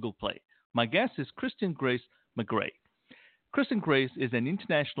 and Google Play. My guest is Kristin Grayce McGary. Kristin Grayce is an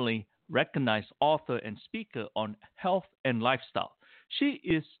internationally recognized author and speaker on health and lifestyle. She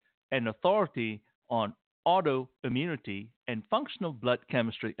is an authority on autoimmunity and functional blood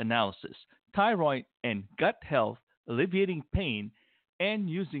chemistry analysis, thyroid and gut health, alleviating pain, and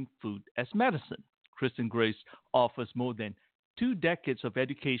using food as medicine. Kristin Grayce offers more than 2 decades of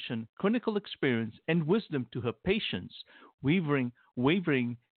education, clinical experience, and wisdom to her patients,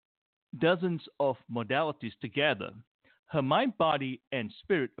 weaving dozens of modalities together. Her mind, body, and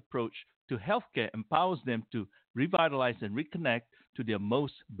spirit approach to healthcare empowers them to revitalize and reconnect to their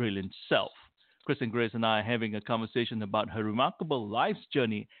most brilliant self. Kristin Grayce and I are having a conversation about her remarkable life's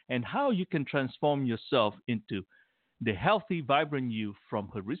journey and how you can transform yourself into the healthy, vibrant you from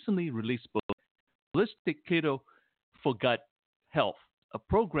her recently released book, Holistic Keto for Gut Health, a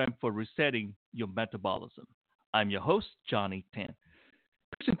program for resetting your metabolism. I'm your host, Johnny Tan.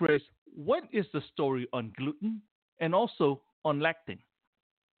 Kristin Grayce, what is the story on gluten and also on lectin?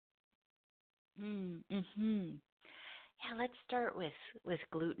 Yeah, let's start with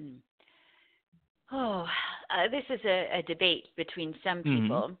gluten. This is a debate between some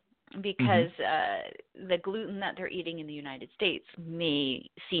people. Because the gluten that they're eating in the United States may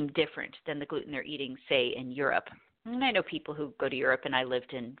seem different than the gluten they're eating, say, in Europe. And I know people who go to Europe, and I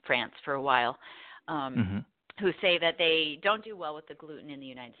lived in France for a while, who say that they don't do well with the gluten in the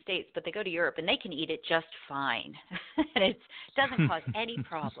United States, but they go to Europe and they can eat it just fine. And it doesn't cause any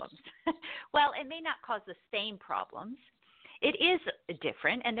problems. Well, it may not cause the same problems. It is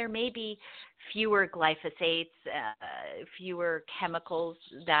different, and there may be fewer glyphosates, fewer chemicals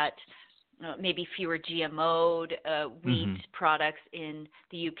that maybe fewer GMO'd wheat products in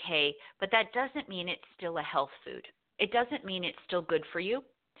the UK, but that doesn't mean it's still a health food. It doesn't mean it's still good for you.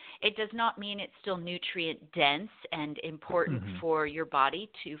 It does not mean it's still nutrient dense and important for your body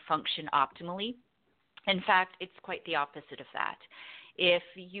to function optimally. In fact, it's quite the opposite of that. If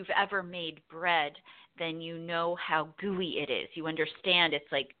you've ever made bread, then you know how gooey it is. You understand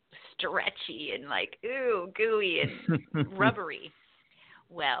it's like stretchy and like, ooh, gooey and rubbery.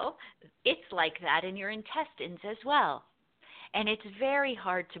 Well, it's like that in your intestines as well. And it's very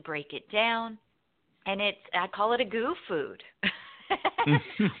hard to break it down. And I call it a goo food.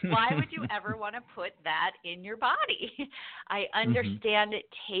 Why would you ever want to put that in your body? I understand it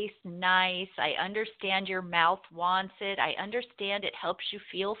tastes nice. I understand your mouth wants it. I understand it helps you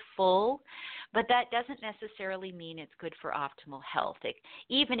feel full. But that doesn't necessarily mean it's good for optimal health.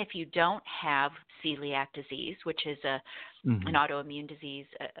 Even if you don't have celiac disease, which is an autoimmune disease,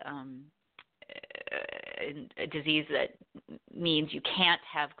 a disease that means you can't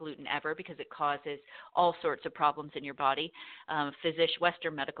have gluten ever because it causes all sorts of problems in your body.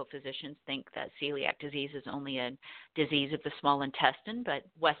 Western medical physicians think that celiac disease is only a disease of the small intestine, but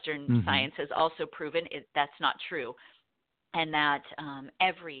Western science has also proven that's not true, and that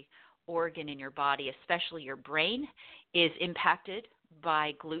every organ in your body, especially your brain, is impacted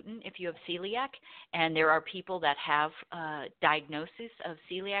by gluten if you have celiac. And there are people that have diagnosis of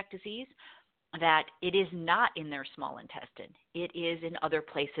celiac disease that it is not in their small intestine. It is in other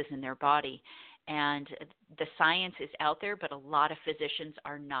places in their body. And the science is out there, but a lot of physicians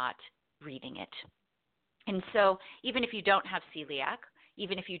are not reading it. And so even if you don't have celiac,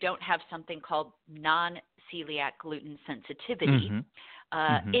 even if you don't have something called non-celiac gluten sensitivity,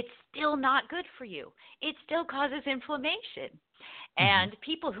 it's still not good for you. It still causes inflammation. And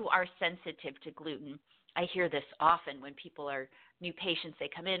people who are sensitive to gluten, I hear this often when people are new patients, they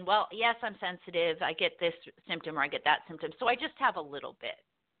come in, well, yes, I'm sensitive. I get this symptom or I get that symptom. So I just have a little bit.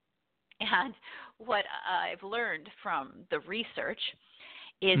 And what I've learned from the research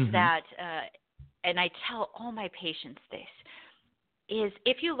is that, and I tell all my patients this, is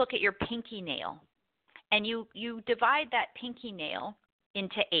if you look at your pinky nail and you divide that pinky nail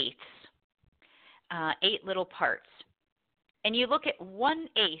into eighths, 8 little parts, and you look at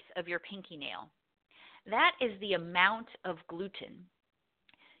 1/8 of your pinky nail, that is the amount of gluten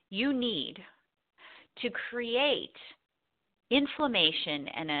you need to create inflammation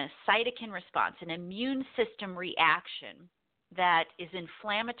and a cytokine response, an immune system reaction that is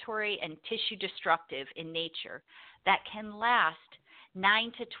inflammatory and tissue destructive in nature that can last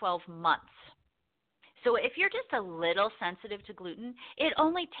 9 to 12 months. So if you're just a little sensitive to gluten, it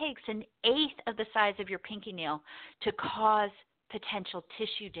only takes 1/8 of the size of your pinky nail to cause potential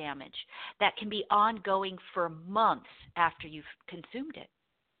tissue damage that can be ongoing for months after you've consumed it.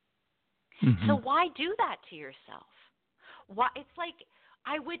 So why do that to yourself? Why? It's like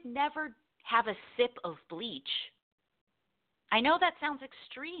I would never have a sip of bleach. I know that sounds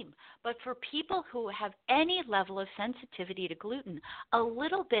extreme, but for people who have any level of sensitivity to gluten, a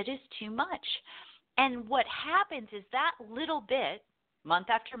little bit is too much. And what happens is that little bit, month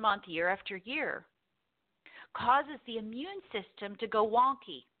after month, year after year, causes the immune system to go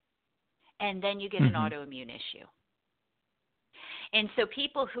wonky. And then you get an autoimmune issue. And so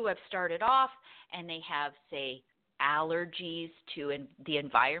people who have started off and they have, say, allergies to the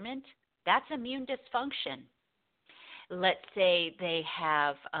environment, that's immune dysfunction. Let's say they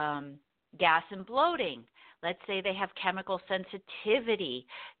have gas and bloating. Let's say they have chemical sensitivity.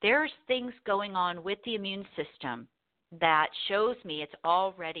 There's things going on with the immune system that shows me it's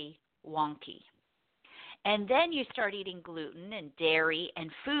already wonky. And then you start eating gluten and dairy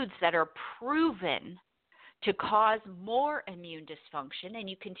and foods that are proven to cause more immune dysfunction, and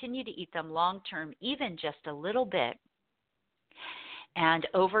you continue to eat them long term, even just a little bit. And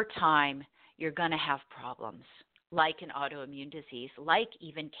over time, you're going to have problems like an autoimmune disease, like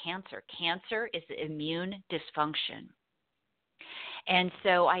even cancer. Cancer is immune dysfunction. And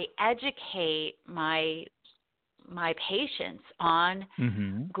so I educate my patients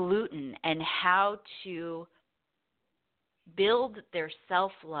on gluten and how to build their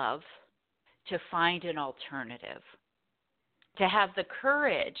self-love to find an alternative, to have the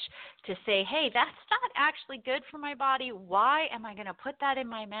courage to say, hey, that's not actually good for my body. Why am I going to put that in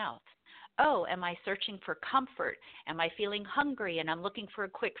my mouth? Oh, am I searching for comfort? Am I feeling hungry and I'm looking for a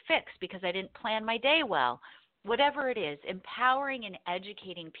quick fix because I didn't plan my day well? Whatever it is, empowering and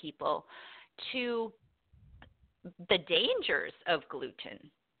educating people to the dangers of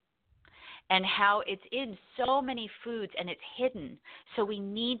gluten and how it's in so many foods and it's hidden. So we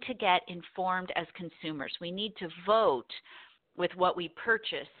need to get informed as consumers. We need to vote with what we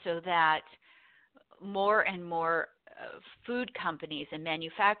purchase, so that more and more food companies and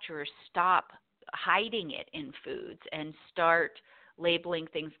manufacturers stop hiding it in foods and start labeling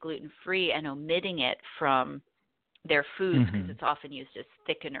things gluten-free and omitting it from their foods, because it's often used as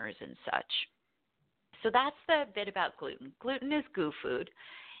thickeners and such. So that's the bit about gluten. Gluten is goo food.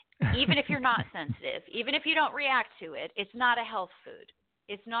 Even if you're not sensitive, even if you don't react to it, it's not a health food.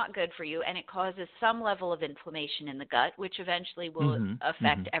 It's not good for you, and it causes some level of inflammation in the gut, which eventually will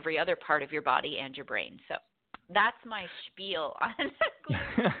affect every other part of your body and your brain. So that's my spiel on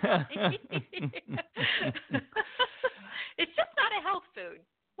gluten. It's just not a health food.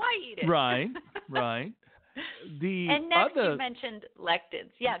 Why eat it? Right. And next you mentioned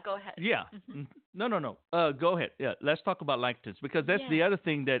lectins. Yeah, go ahead. Yeah. No. Go ahead. Yeah, let's talk about lectins, because that's the other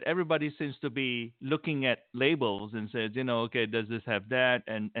thing that everybody seems to be looking at labels and says, okay, does this have that,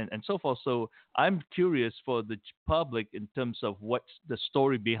 and so forth. So I'm curious for the public in terms of what's the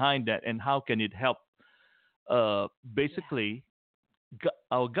story behind that and how can it help basically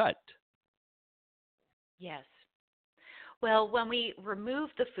our gut. Yes. Well, when we remove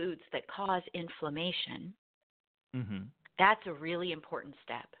the foods that cause inflammation, that's a really important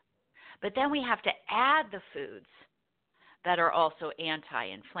step. But then we have to add the foods that are also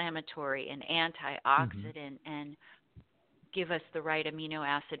anti-inflammatory and antioxidant and give us the right amino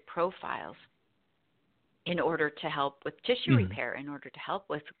acid profiles in order to help with tissue repair, in order to help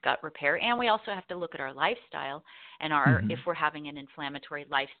with gut repair. And we also have to look at our lifestyle and if we're having an inflammatory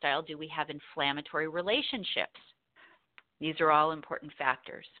lifestyle, do we have inflammatory relationships? These are all important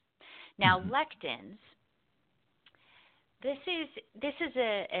factors. Now, lectins, this is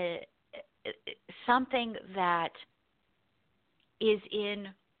a something that is in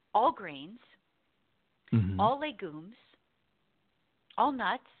all grains, all legumes, all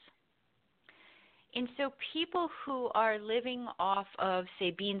nuts. And so people who are living off of,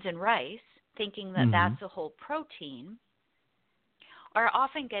 say, beans and rice, thinking that that's a whole protein, are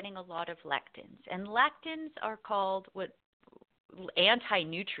often getting a lot of lectins. And lectins are called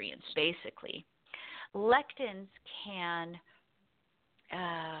anti-nutrients, basically. Lectins can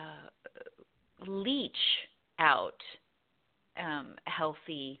leach out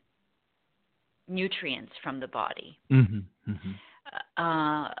healthy nutrients from the body.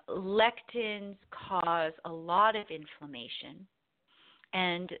 Lectins cause a lot of inflammation,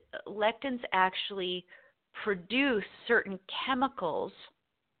 and lectins actually produce certain chemicals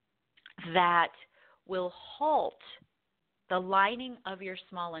that will halt the lining of your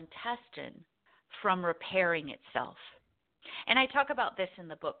small intestine from repairing itself. And I talk about this in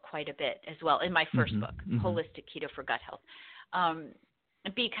the book quite a bit as well, in my first book, Holistic Keto for Gut Health,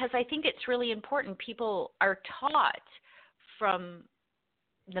 because I think it's really important. People are taught from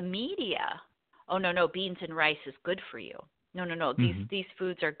the media, oh, no, beans and rice is good for you. No, these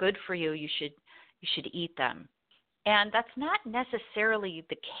foods are good for you. You should eat them. And that's not necessarily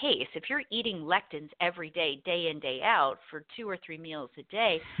the case. If you're eating lectins every day, day in, day out, for 2 or 3 meals a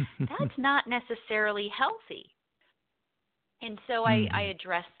day, that's not necessarily healthy. And so I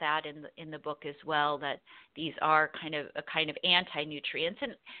address that in the book as well, that these are kind of anti-nutrients.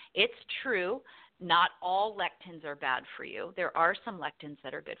 And it's true, not all lectins are bad for you. There are some lectins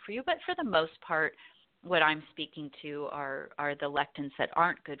that are good for you, but for the most part, what I'm speaking to are the lectins that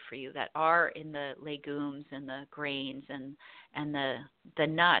aren't good for you, that are in the legumes and the grains and the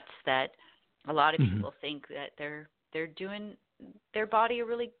nuts, that a lot of people think that they're doing their body a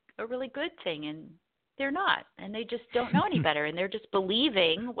really good thing, and they're not, and they just don't know any better, and they're just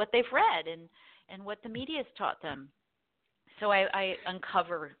believing what they've read and what the media has taught them. So I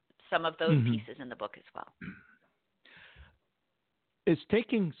uncover some of those pieces in the book as well. Is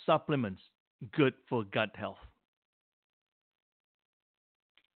taking supplements good for gut health?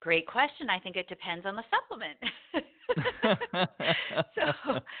 Great question. I think it depends on the supplement.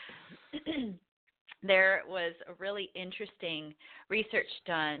 So there was a really interesting research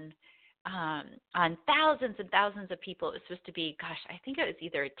done on thousands and thousands of people. It was supposed to be, I think it was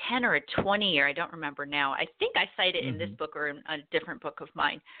either a 10 or a 20 year. I don't remember now. I think I cite it in this book or in a different book of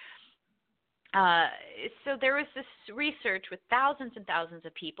mine. So there was this research with thousands and thousands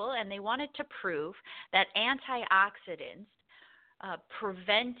of people, and they wanted to prove that antioxidants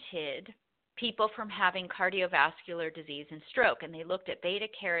prevented people from having cardiovascular disease and stroke. And they looked at beta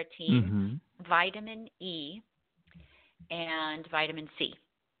carotene, vitamin E, and vitamin C.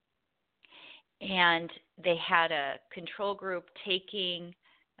 And they had a control group taking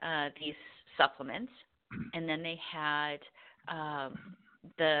these supplements, and then they had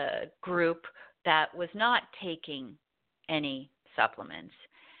the group that was not taking any supplements,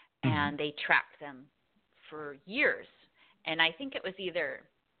 and they tracked them for years. and I think it was either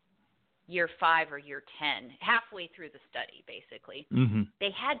year 5 or year 10, halfway through the study, basically.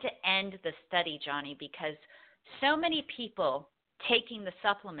 They had to end the study, Johnny, because so many people taking the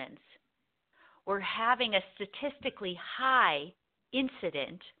supplements were having a statistically high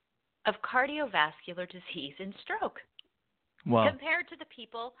incident of cardiovascular disease and stroke. Wow. Compared to the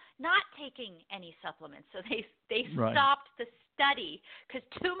people not taking any supplements. So they Right. stopped the study because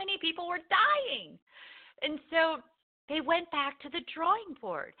too many people were dying. And so they went back to the drawing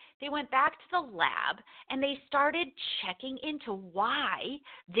board. They went back to the lab, and they started checking into why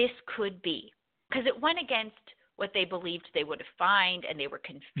this could be, because it went against what they believed they would find, and they were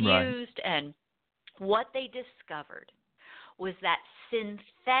confused. Right. And what they discovered was that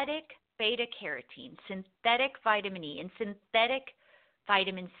synthetic beta-carotene, synthetic vitamin E, and synthetic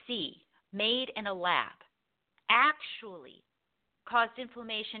vitamin C made in a lab actually caused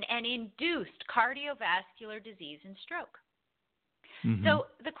inflammation and induced cardiovascular disease and stroke. So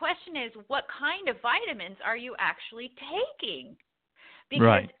the question is, what kind of vitamins are you actually taking?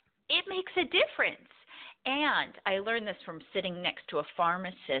 Because it makes a difference. And I learned this from sitting next to a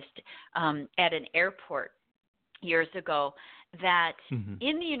pharmacist at an airport years ago, that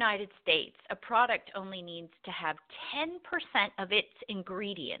in the United States, a product only needs to have 10% of its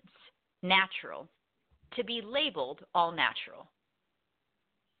ingredients natural to be labeled all natural.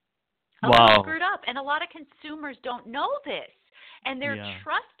 A little screwed up, and a lot of consumers don't know this. And they're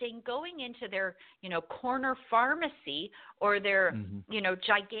trusting going into their, corner pharmacy or their,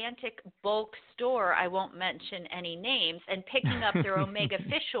 gigantic bulk store, I won't mention any names, and picking up their omega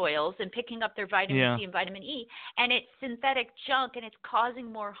fish oils and picking up their vitamin C and vitamin E, and it's synthetic junk, and it's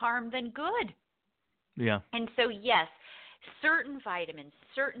causing more harm than good. Yeah. And so, yes, certain vitamins,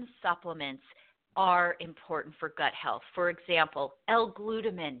 certain supplements are important for gut health. For example,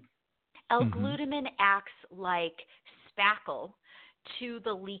 L-glutamine. L-glutamine acts like spackle to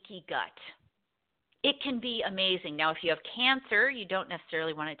the leaky gut. It can be amazing. Now, if you have cancer, you don't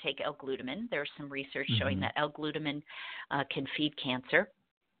necessarily want to take L-glutamine. There's some research showing that L-glutamine can feed cancer.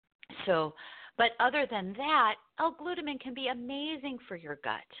 So, but other than that, L-glutamine can be amazing for your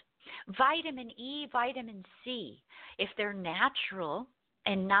gut. Vitamin E, vitamin C, if they're natural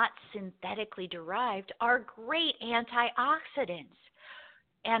and not synthetically derived, are great antioxidants.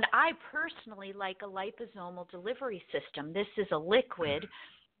 And I personally like a liposomal delivery system. This is a liquid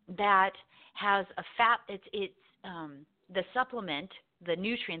that has a fat. It's the supplement, the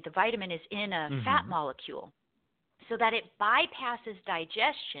nutrient, the vitamin is in a fat molecule, so that it bypasses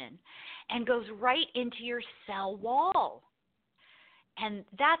digestion and goes right into your cell wall. And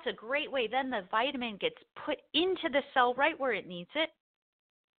that's a great way. Then the vitamin gets put into the cell right where it needs it,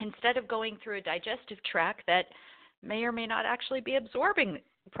 instead of going through a digestive tract that may or may not actually be absorbing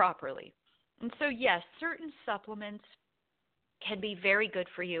properly. And so, yes, certain supplements can be very good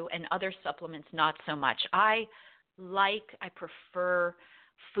for you and other supplements not so much. I prefer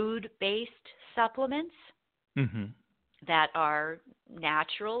food-based supplements that are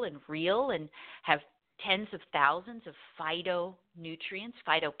natural and real and have tens of thousands of phytonutrients,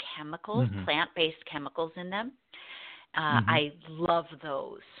 phytochemicals, plant-based chemicals in them. I love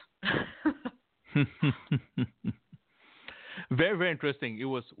those. Very, very interesting.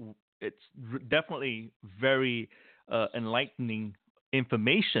 It's definitely very enlightening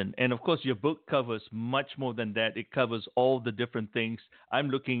information. And of course, your book covers much more than that. It covers all the different things. I'm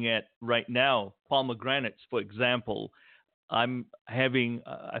looking at right now, pomegranates, for example. I'm having,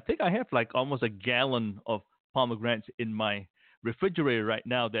 I think I have like almost a gallon of pomegranates in my refrigerator right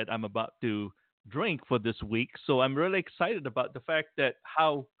now that I'm about to drink for this week. So I'm really excited about the fact that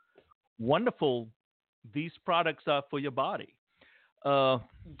how wonderful these products are for your body.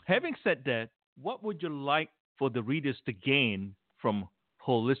 Having said that, what would you like for the readers to gain from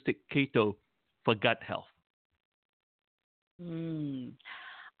Holistic Keto for gut health?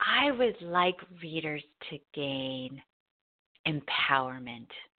 I would like readers to gain empowerment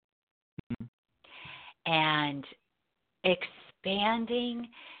and expanding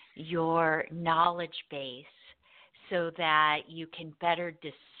your knowledge base so that you can better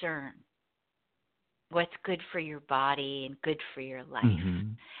discern what's good for your body and good for your life,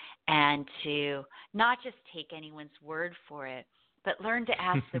 and to not just take anyone's word for it, but learn to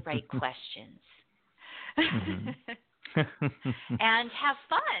ask the right questions and have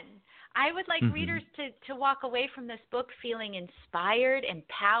fun. I would like readers to walk away from this book feeling inspired,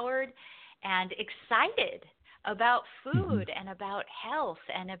 empowered, and excited about food and about health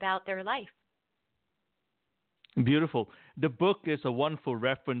and about their life. Beautiful. The book is a wonderful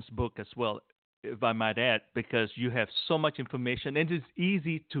reference book as well. if I might add, because you have so much information and it's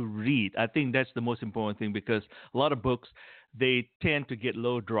easy to read. I think that's the most important thing because a lot of books, they tend to get a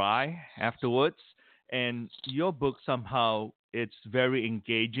little dry afterwards. And your book somehow, it's very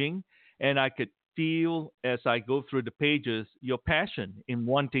engaging. And I could feel as I go through the pages, your passion in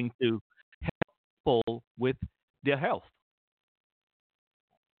wanting to help people with their health.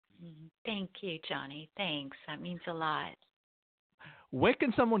 Thank you, Johnny. Thanks. That means a lot. Where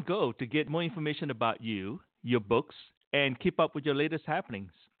can someone go to get more information about you, your books, and keep up with your latest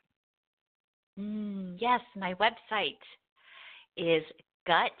happenings? Yes, my website is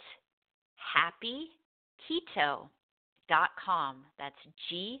guthappyketo.com. That's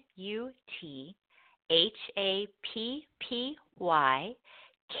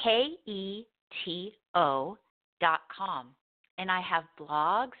guthappyketo.com. And I have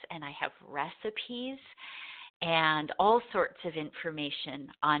blogs and I have recipes and all sorts of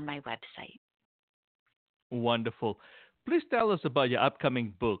information on my website. Wonderful. Please tell us about your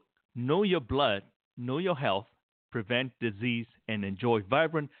upcoming book, Know Your Blood, Know Your Health, Prevent Disease, and Enjoy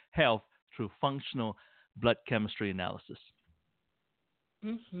Vibrant Health Through Functional Blood Chemistry Analysis.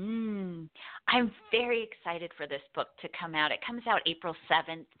 I'm very excited for this book to come out. It comes out April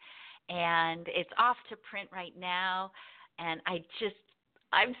 7th, and it's off to print right now, and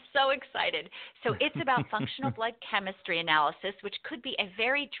I'm so excited. So it's about functional blood chemistry analysis, which could be a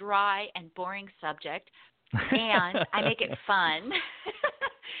very dry and boring subject, and I make it fun.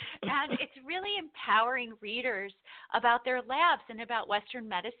 And it's really empowering readers about their labs and about Western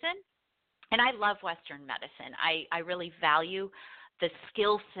medicine. And I love Western medicine. I really value the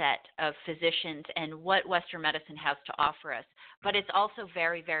skill set of physicians and what Western medicine has to offer us. But it's also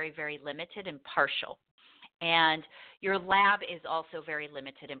very, very, very limited and partial. And your lab is also very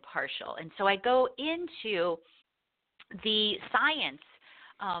limited and partial. And so I go into the science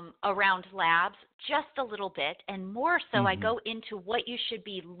around labs just a little bit, and more so I go into what you should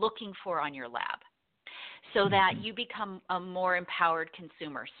be looking for on your lab so that you become a more empowered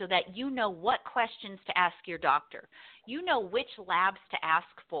consumer, so that you know what questions to ask your doctor. You know which labs to ask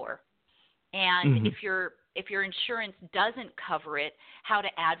for. And if your insurance doesn't cover it, how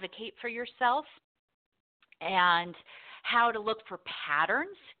to advocate for yourself and how to look for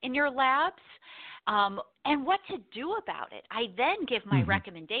patterns in your labs. And what to do about it. I then give my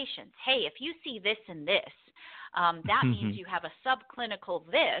recommendations. Hey, if you see this and this, that means you have a subclinical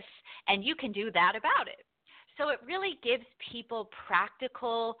this, and you can do that about it. So it really gives people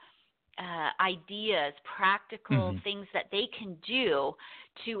practical ideas, practical things that they can do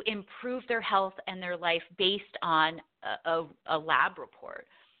to improve their health and their life based on a lab report.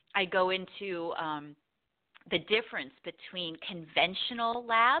 I go into the difference between conventional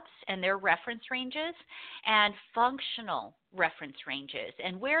labs and their reference ranges and functional reference ranges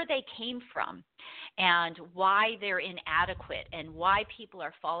and where they came from and why they're inadequate and why people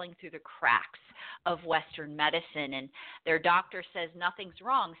are falling through the cracks of Western medicine. And their doctor says nothing's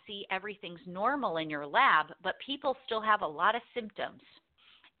wrong. See, everything's normal in your lab, but people still have a lot of symptoms.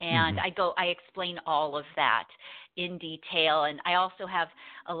 And I explain all of that in detail. And I also have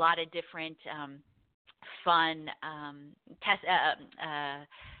a lot of different fun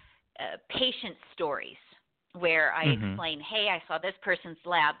patient stories where I explain, hey, I saw this person's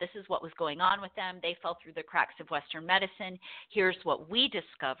lab. This is what was going on with them. They fell through the cracks of Western medicine. Here's what we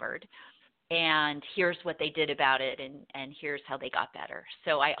discovered, and here's what they did about it, and here's how they got better.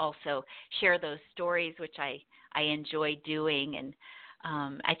 So I also share those stories, which I enjoy doing, and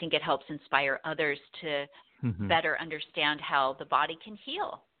I think it helps inspire others to better understand how the body can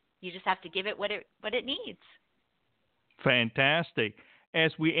heal. You just have to give it what it needs. Fantastic.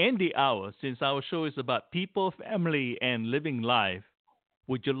 As we end the hour, since our show is about people, family, and living life,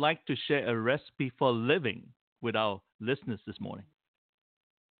 would you like to share a recipe for living with our listeners this morning?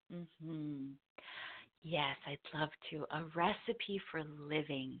 Yes, I'd love to. A recipe for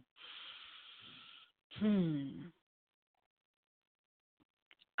living.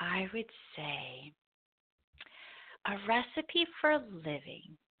 I would say a recipe for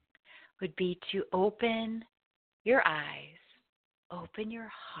living would be to open your eyes, open your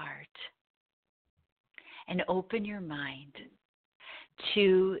heart, and open your mind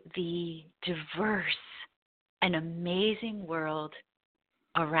to the diverse and amazing world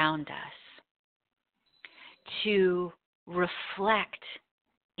around us, to reflect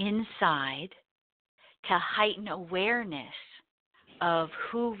inside, to heighten awareness of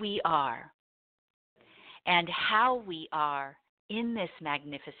who we are and how we are in this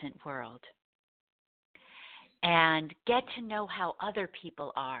magnificent world, and get to know how other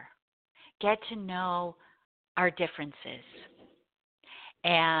people are, get to know our differences,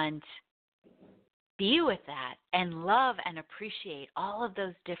 and be with that and love and appreciate all of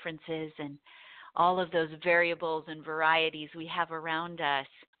those differences and all of those variables and varieties we have around us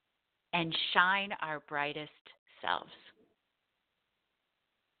and shine our brightest selves.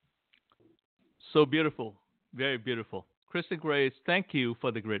 So beautiful. Very beautiful. Kristin Grayce, thank you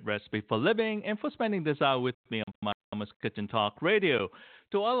for the great recipe for living and for spending this hour with me on my Mama's Kitchen Talk Radio.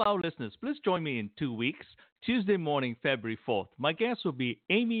 To all our listeners, please join me in 2 weeks, Tuesday morning, February 4th. My guest will be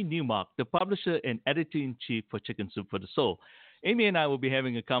Amy Newmark, the publisher and editor-in-chief for Chicken Soup for the Soul. Amy and I will be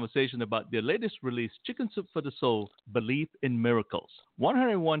having a conversation about the latest release, Chicken Soup for the Soul, Belief in Miracles,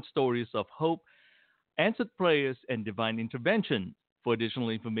 101 Stories of Hope, Answered Prayers, and Divine Intervention. For additional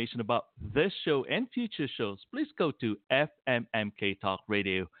information about this show and future shows, please go to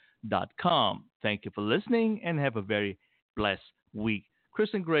fmmktalkradio.com. Thank you for listening and have a very blessed week.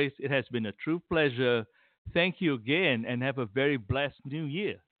 Kristin Grayce, it has been a true pleasure. Thank you again and have a very blessed new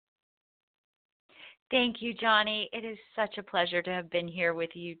year. Thank you, Johnny. It is such a pleasure to have been here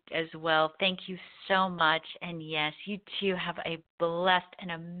with you as well. Thank you so much. And yes, you too have a blessed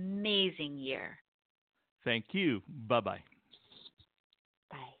and amazing year. Thank you. Bye-bye.